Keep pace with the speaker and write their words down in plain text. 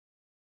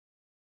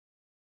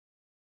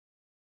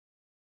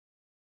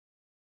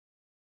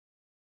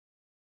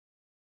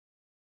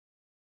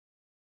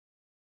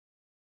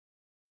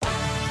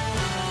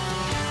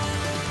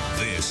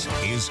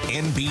today's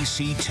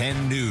NBC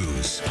 10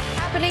 News.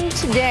 Happening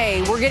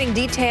today, we're getting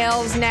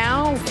details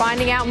now,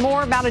 finding out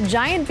more about a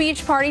giant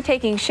beach party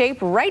taking shape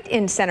right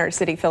in Center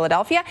City,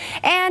 Philadelphia.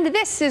 And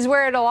this is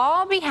where it'll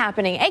all be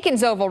happening.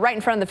 Eakins Oval, right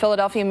in front of the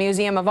Philadelphia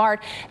Museum of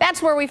Art.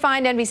 That's where we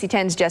find NBC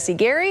 10's Jesse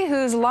Gary,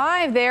 who's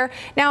live there.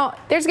 Now,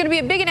 there's going to be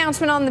a big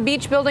announcement on the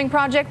beach building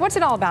project. What's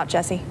it all about,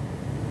 Jesse?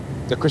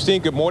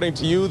 Christine, good morning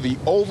to you. The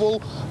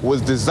Oval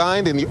was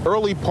designed in the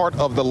early part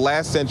of the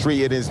last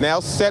century. It is now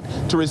set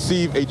to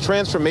receive a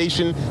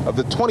transformation of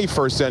the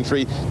 21st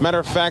century. Matter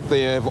of fact,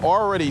 they have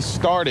already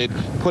started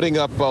putting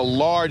up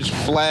large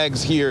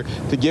flags here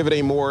to give it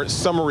a more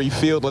summery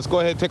feel. Let's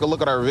go ahead and take a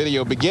look at our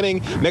video.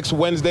 Beginning next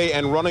Wednesday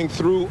and running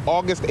through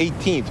August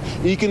 18th,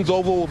 Eakins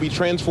Oval will be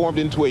transformed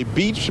into a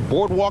beach,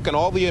 boardwalk, and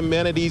all the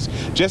amenities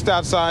just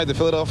outside the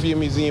Philadelphia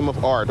Museum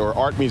of Art, or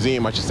Art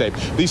Museum, I should say.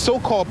 The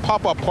so-called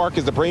pop-up park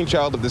is the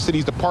brainchild of the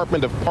city's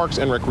Department of Parks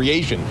and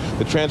Recreation.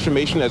 The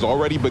transformation has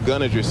already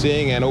begun, as you're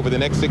seeing, and over the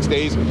next 6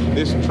 days,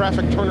 this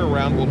traffic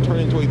turnaround will turn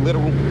into a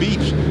literal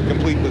beach,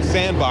 complete with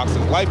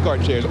sandboxes,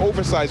 lifeguard chairs,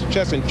 oversized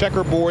chess and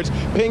checkerboards,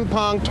 ping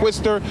pong,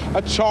 twister,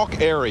 a chalk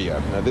area.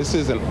 Now, this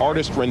is an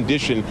artist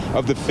rendition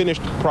of the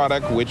finished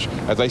product, which,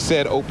 as I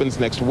said,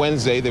 opens next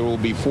Wednesday. There will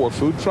be 4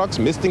 food trucks,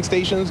 misting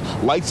stations,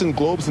 lights and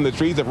globes in the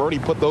trees. I've already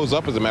put those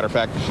up, as a matter of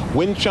fact,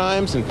 wind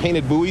chimes and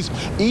painted buoys.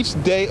 Each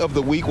day of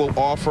the week will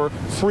offer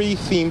free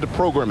themed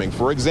programming.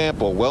 For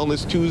example,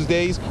 Wellness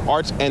Tuesdays,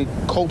 Arts and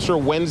Culture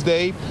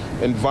Wednesday,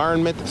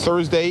 Environment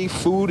Thursday,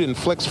 Food and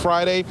Flicks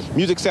Friday,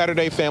 Music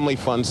Saturday, Family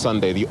Fun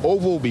Sunday. The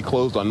Oval will be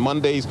closed on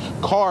Mondays.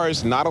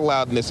 Cars not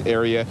allowed in this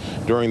area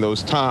during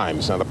those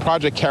times. Now, the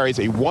project carries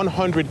a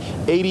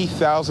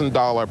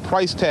 $180,000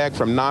 price tag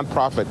from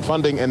nonprofit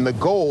funding, and the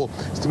goal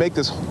is to make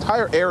this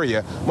entire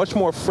area much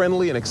more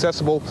friendly and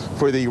accessible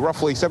for the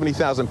roughly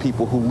 70,000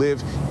 people who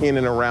live in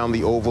and around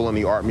the Oval and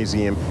the Art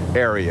Museum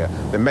area.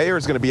 The mayor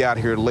is going to be out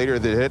here later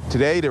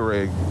today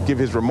to give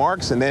his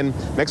remarks, and then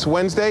next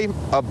Wednesday,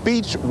 a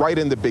beach right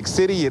in the big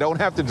city. You don't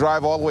have to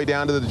drive all the way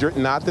down to the Jersey.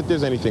 Not that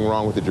there's anything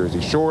wrong with the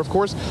Jersey Shore, of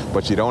course,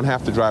 but you don't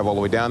have to drive all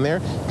the way down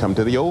there. Come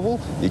to the Oval,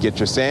 you get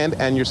your sand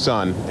and your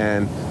sun,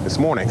 and this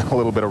morning, a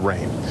little bit of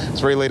rain.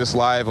 It's very latest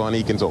live on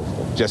Eakins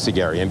Oval. Jesse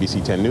Gary,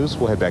 NBC 10 News.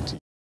 We'll head back to you.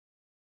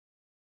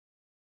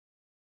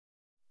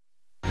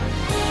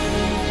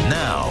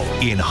 Now,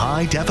 in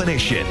high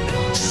definition,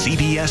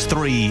 CBS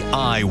 3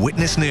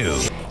 Eyewitness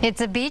News.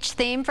 It's a beach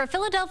theme for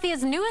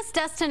Philadelphia's newest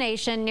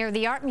destination near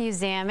the Art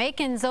Museum.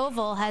 Eakins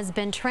Oval has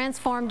been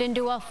transformed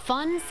into a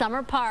fun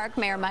summer park.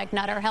 Mayor Mike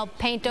Nutter helped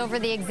paint over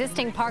the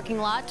existing parking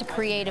lot to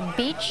create a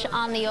beach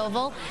on the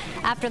Oval.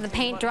 After the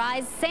paint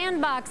dries,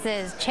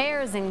 sandboxes,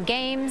 chairs, and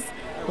games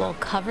will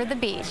cover the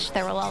beach.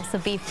 There will also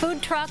be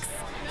food trucks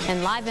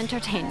and live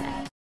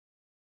entertainment.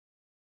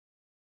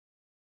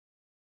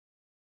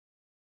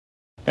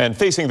 And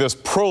facing this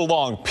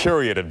prolonged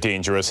period of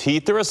dangerous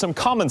heat, there is some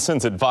common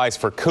sense advice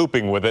for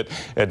coping with it.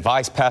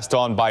 Advice passed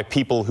on by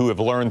people who have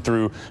learned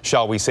through,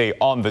 shall we say,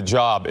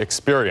 on-the-job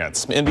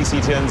experience.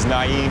 NBC 10's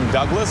Naeem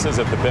Douglas is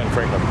at the Ben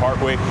Franklin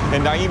Parkway.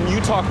 And Naeem,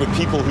 you talk with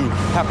people who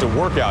have to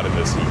work out in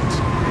this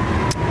heat.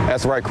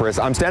 That's right, Chris.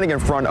 I'm standing in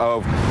front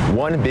of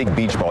one big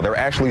beach ball. There are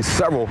actually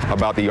several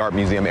about the Art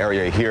Museum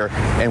area here,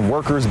 and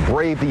workers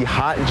brave the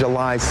hot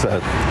July sun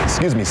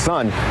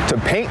to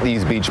paint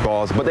these beach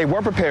balls, but they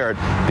weren't prepared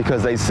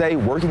because they say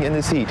working in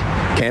this heat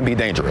can be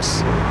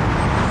dangerous.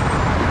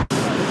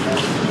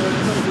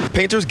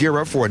 Painters gear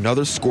up for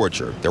another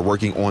scorcher. They're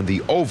working on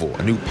the Oval,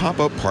 a new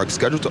pop-up park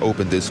scheduled to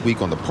open this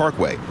week on the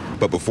Parkway.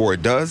 But before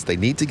it does, they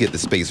need to get the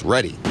space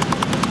ready.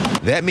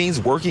 That means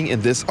working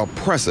in this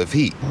oppressive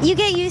heat. You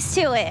get used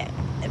to it.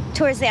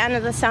 Towards the end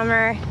of the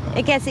summer,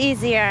 it gets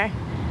easier.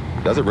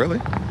 Does it really?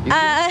 Well,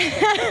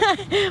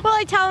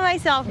 I tell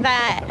myself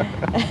that.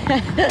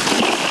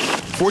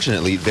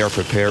 Fortunately, they're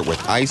prepared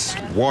with ice,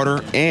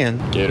 water,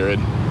 and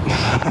Gatorade.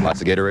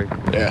 Lots of Gatorade?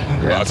 Yeah,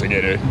 lots of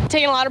Gatorade.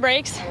 Taking a lot of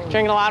breaks,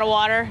 drinking a lot of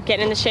water,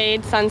 getting in the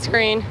shade,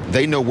 sunscreen.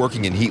 They know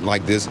working in heat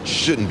like this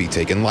shouldn't be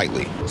taken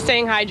lightly.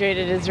 Staying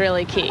hydrated is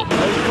really key.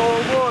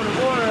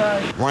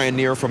 Ryan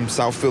Neer from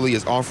South Philly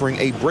is offering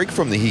a break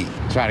from the heat.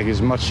 Try to get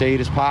as much shade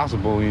as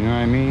possible, you know what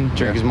I mean?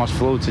 Drink as much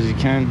fluids as you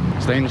can.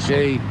 Stay in the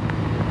shade.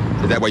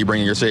 Is that why you're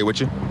bringing your shade with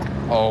you?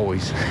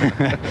 Always.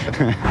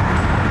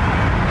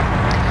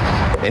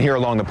 And here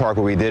along the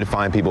parkway, we did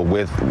find people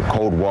with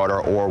cold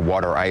water or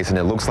water ice, and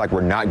it looks like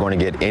we're not going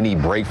to get any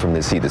break from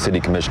this heat. The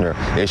city commissioner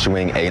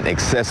issuing an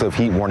excessive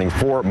heat warning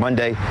for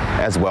Monday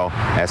as well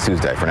as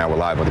Tuesday. For now, we're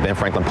live on the Ben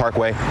Franklin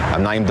Parkway.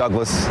 I'm Naeem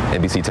Douglas,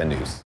 NBC 10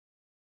 News.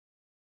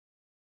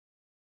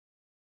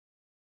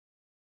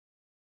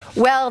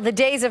 Well, the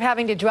days of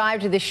having to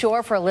drive to the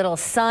shore for a little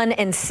sun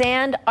and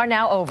sand are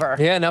now over.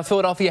 Yeah, now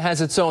Philadelphia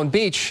has its own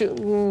beach,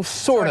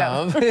 sort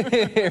of.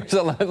 Here's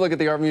a live look at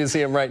the Art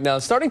Museum right now.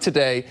 Starting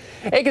today,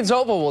 Eakins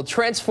Oval will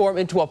transform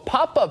into a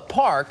pop-up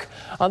park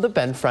on the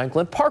Ben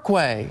Franklin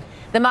Parkway.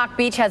 The mock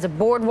beach has a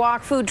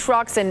boardwalk, food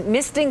trucks, and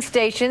misting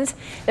stations.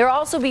 There will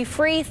also be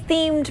free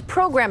themed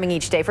programming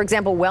each day. For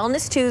example,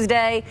 Wellness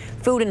Tuesday,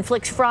 Food and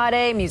Flicks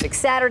Friday, Music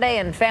Saturday,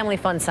 and Family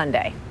Fun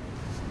Sunday.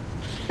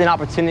 an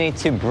opportunity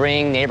to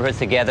bring neighborhoods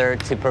together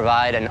to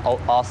provide an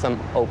awesome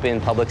open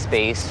public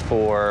space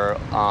for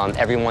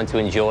everyone to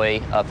enjoy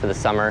for the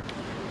summer.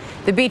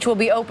 The beach will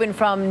be open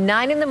from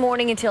 9 in the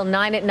morning until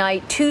 9 at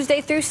night,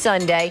 Tuesday through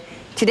Sunday,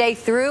 today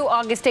through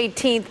August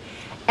 18th.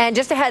 And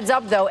just a heads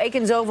up, though,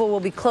 Eakins Oval will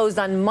be closed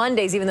on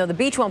Mondays, even though the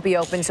beach won't be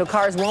open, so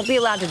cars won't be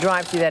allowed to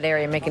drive through that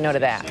area. Make a note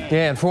of that.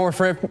 Yeah, and for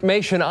more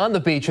information on the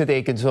beach at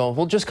the Eakins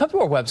Oval, just come to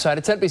our website.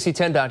 It's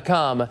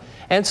NBC10.com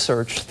and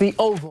search the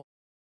Oval.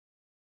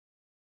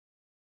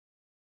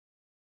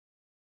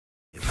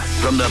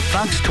 From the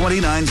Fox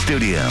 29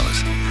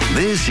 studios,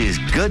 this is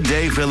Good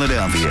Day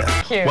Philadelphia.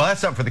 Well, that's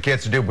something for the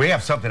kids to do. We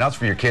have something else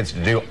for your kids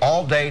to do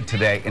all day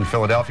today in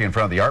Philadelphia in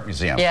front of the Art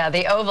Museum. Yeah,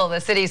 the Oval, the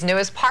city's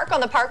newest park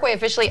on the Parkway,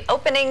 officially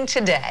opening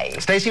today.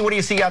 Stacy, what do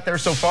you see out there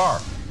so far?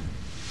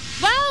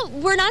 Well,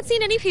 we're not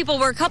seeing any people.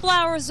 We're a couple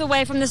hours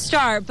away from the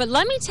start, but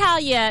let me tell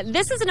you,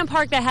 this isn't a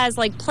park that has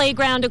like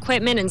playground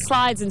equipment and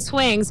slides and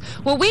swings.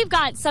 Well, we've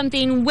got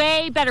something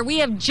way better. We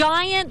have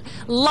giant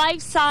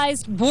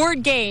life-sized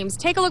board games.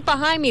 Take a look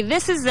behind me.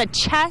 This is a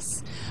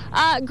chess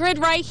grid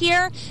right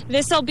here.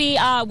 This will be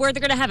where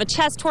they're going to have a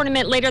chess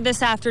tournament later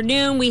this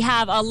afternoon. We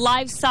have a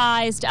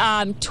life-sized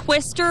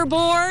twister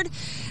board.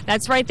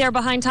 That's right there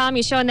behind Tom.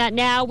 He's showing that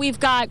now. We've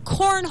got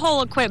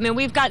cornhole equipment.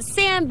 We've got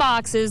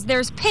sandboxes.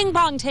 There's ping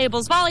pong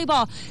tables,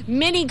 volleyball,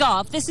 mini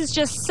golf. This is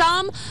just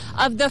some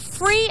of the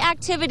free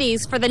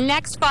activities for the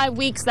next 5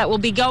 weeks that will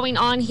be going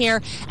on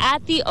here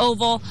at the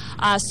Oval,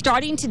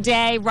 starting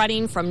today,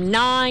 running from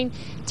 9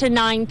 to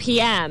 9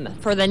 p.m.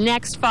 for the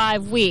next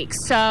 5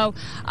 weeks. So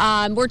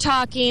we're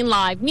talking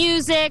live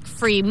music,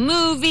 free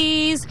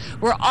movies.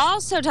 We're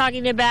also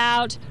talking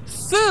about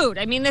food.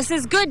 I mean, this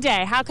is Good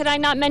Day. How could I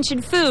not mention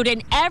food?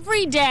 And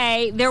every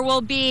day there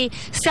will be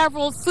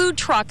several food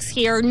trucks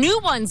here, new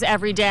ones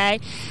every day.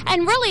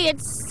 And really,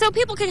 it's so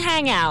people can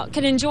hang out,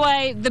 can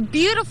enjoy the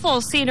beautiful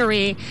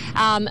scenery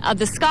of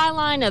the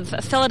skyline of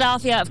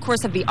Philadelphia, of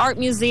course, of the Art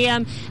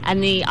Museum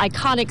and the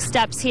iconic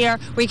steps here,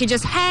 where you can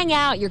just hang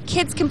out. Your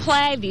kids can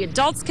play, the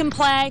adults can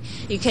play.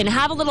 You can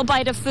have a little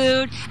bite of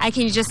food, and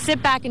can you just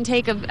sit back and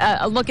take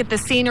a look at the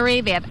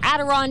scenery. They have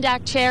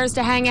Adirondack chairs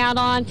to hang out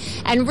on.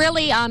 And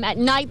really, at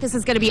night, this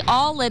is going to be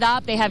all lit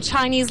up. They have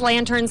Chinese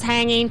lanterns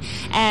hanging,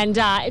 and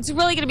it's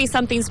really going to be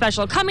something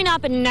special. Coming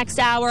up in the next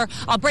hour,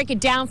 I'll break it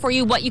down for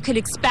you what you could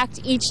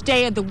expect each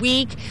day of the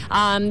week.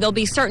 There'll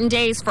be certain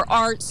days for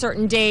art,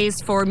 certain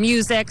days for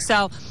music,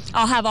 so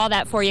I'll have all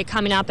that for you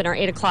coming up in our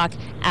 8 o'clock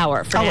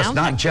hour. For now, it's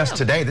not just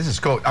today. This is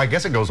cool. I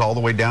guess it goes all the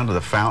way down to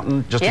the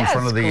fountain, just in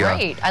front of the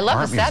great. I love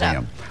Art the setup.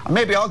 Museum.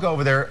 Maybe I'll go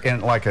over there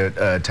in like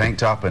a tank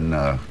top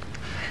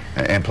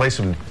and play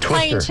some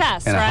Twister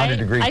chess, in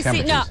 100-degree right?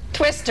 temperatures. No,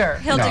 Twister.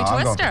 He'll do Twister.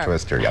 I'm going for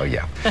Twister. Oh,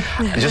 yeah.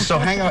 Just so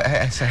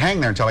hang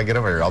there until I get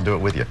over here. I'll do it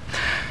with you.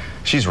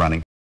 She's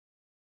running.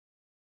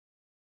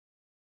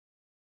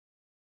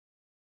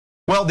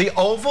 Well, the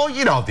Oval,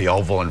 you know, the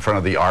Oval in front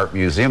of the Art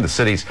Museum, the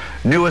city's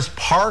newest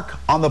park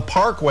on the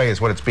Parkway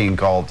is what it's being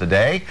called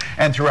today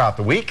and throughout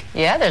the week.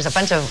 Yeah, there's a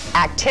bunch of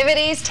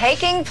activities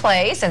taking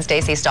place, and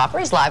Stacey Stopper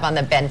is live on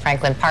the Ben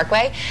Franklin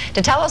Parkway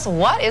to tell us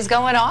what is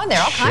going on there.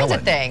 All kinds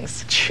of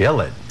things.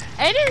 Chillin'.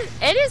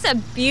 It is a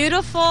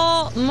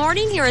beautiful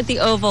morning here at the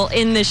Oval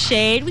in the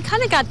shade. We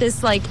kind of got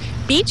this like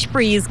beach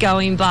breeze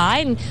going by,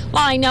 and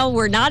while I know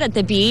we're not at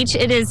the beach,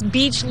 it is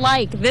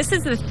beach-like. This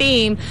is the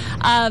theme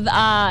of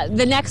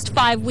the next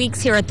 5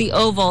 weeks here at the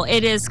Oval.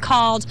 It is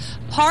called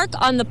Park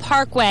on the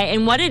Parkway,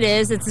 and what it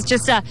is, it's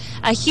just a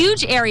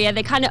huge area.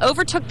 They kind of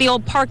overtook the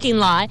old parking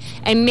lot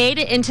and made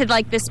it into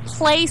like this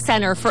play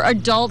center for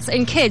adults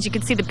and kids. You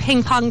can see the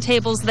ping pong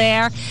tables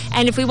there,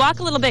 and if we walk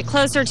a little bit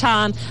closer,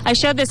 Tom, I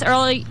showed this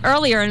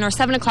earlier in our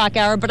 7 o'clock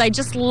hour, but I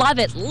just love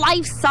it.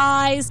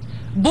 Life-sized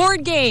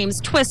board games,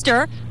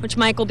 Twister, which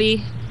Mike will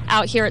be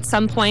out here at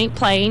some point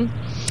playing,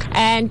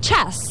 and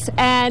chess,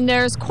 and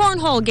there's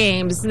cornhole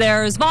games,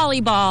 there's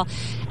volleyball,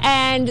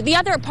 and the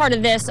other part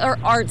of this are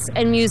arts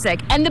and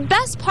music. And the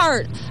best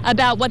part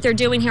about what they're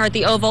doing here at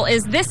the Oval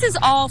is this is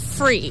all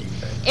free.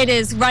 It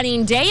is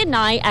running day and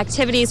night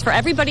activities for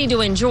everybody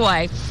to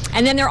enjoy.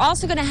 And then they're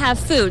also going to have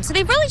food. So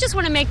they really just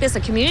want to make this a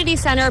community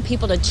center,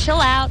 people to chill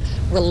out,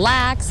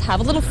 relax, have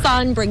a little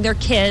fun, bring their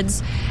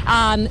kids.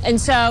 And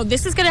so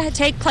this is going to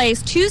take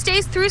place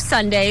Tuesdays through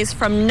Sundays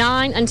from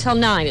 9 until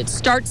 9. It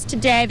starts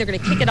today. They're going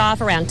to kick it off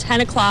around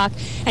 10 o'clock.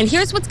 And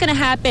here's what's going to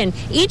happen.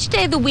 Each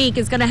day of the week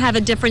is going to have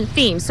a different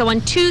theme. So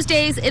on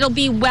Tuesdays, it'll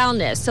be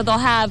wellness. So they'll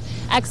have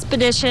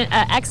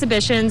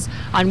exhibitions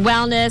on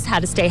wellness, how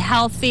to stay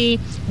healthy.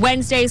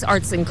 Wednesdays,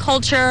 arts and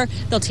culture.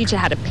 They'll teach you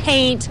how to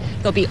paint.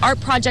 There'll be art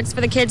projects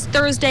for the kids.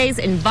 Thursdays,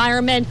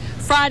 environment.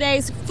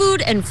 Fridays,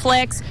 food and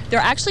flicks. They're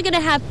actually going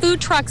to have food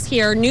trucks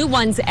here, new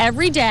ones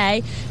every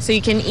day, so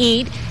you can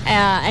eat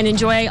and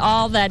enjoy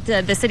all that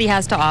the city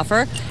has to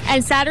offer.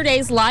 And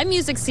Saturdays, live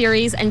music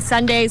series, and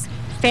Sundays,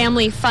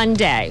 family fun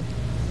day.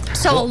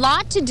 So a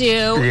lot to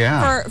do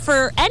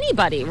for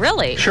anybody,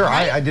 really. Sure,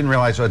 right? I didn't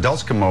realize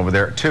adults come over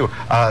there too.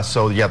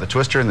 So yeah, the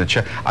Twister and the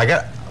chess.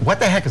 What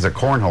the heck is a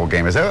cornhole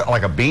game? Is that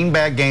like a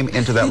beanbag game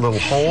into that little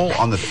hole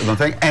on the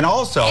thing? And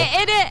also,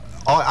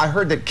 I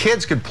heard that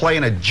kids could play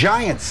in a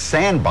giant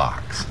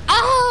sandbox.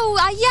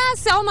 Oh,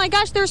 yes. Oh, my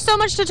gosh. There's so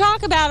much to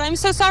talk about. I'm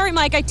so sorry,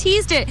 Mike. I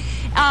teased it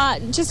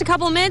just a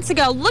couple of minutes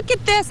ago. Look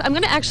at this. I'm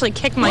going to actually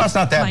kick my shoes off.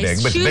 Well, it's not that big,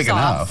 but it's big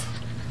enough.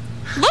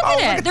 Look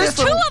at it. There's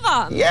 2 of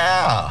them.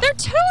 Yeah. There are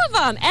 2 of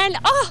them. And,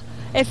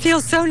 it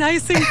feels so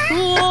nice and cool.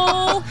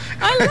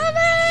 I love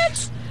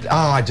it.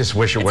 Oh, I just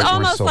wish it wasn't so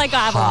almost like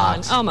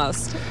Avalon. hot.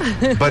 Almost.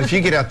 But if you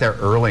get out there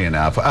early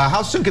enough,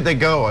 how soon could they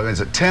go? I mean,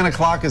 is it 10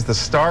 o'clock is the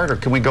start, or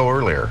can we go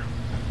earlier?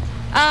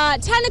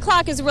 10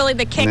 o'clock is really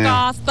the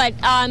kickoff, but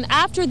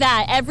after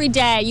that, every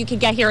day you could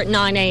get here at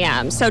 9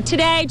 a.m. So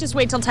today, just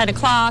wait till 10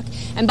 o'clock.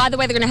 And by the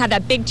way, they're going to have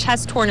that big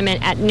chess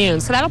tournament at noon,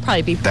 so that'll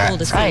probably be cool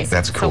to see. Right.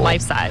 That's cool. So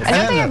life size. And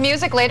don't they have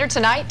music later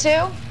tonight,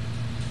 too?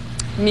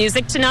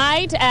 Music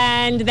tonight,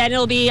 and then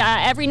it'll be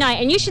every night.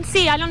 And you should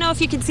see, I don't know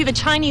if you can see the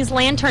Chinese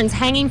lanterns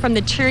hanging from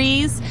the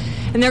trees,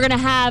 and they're going to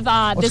have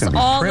this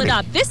all lit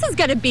up. This is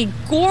going to be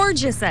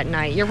gorgeous at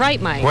night. You're right,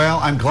 Mike. Well,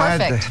 I'm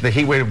glad the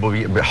heat wave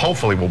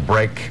hopefully will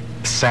break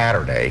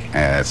Saturday,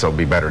 so it'll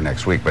be better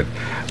next week. But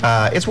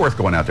it's worth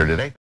going out there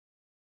today.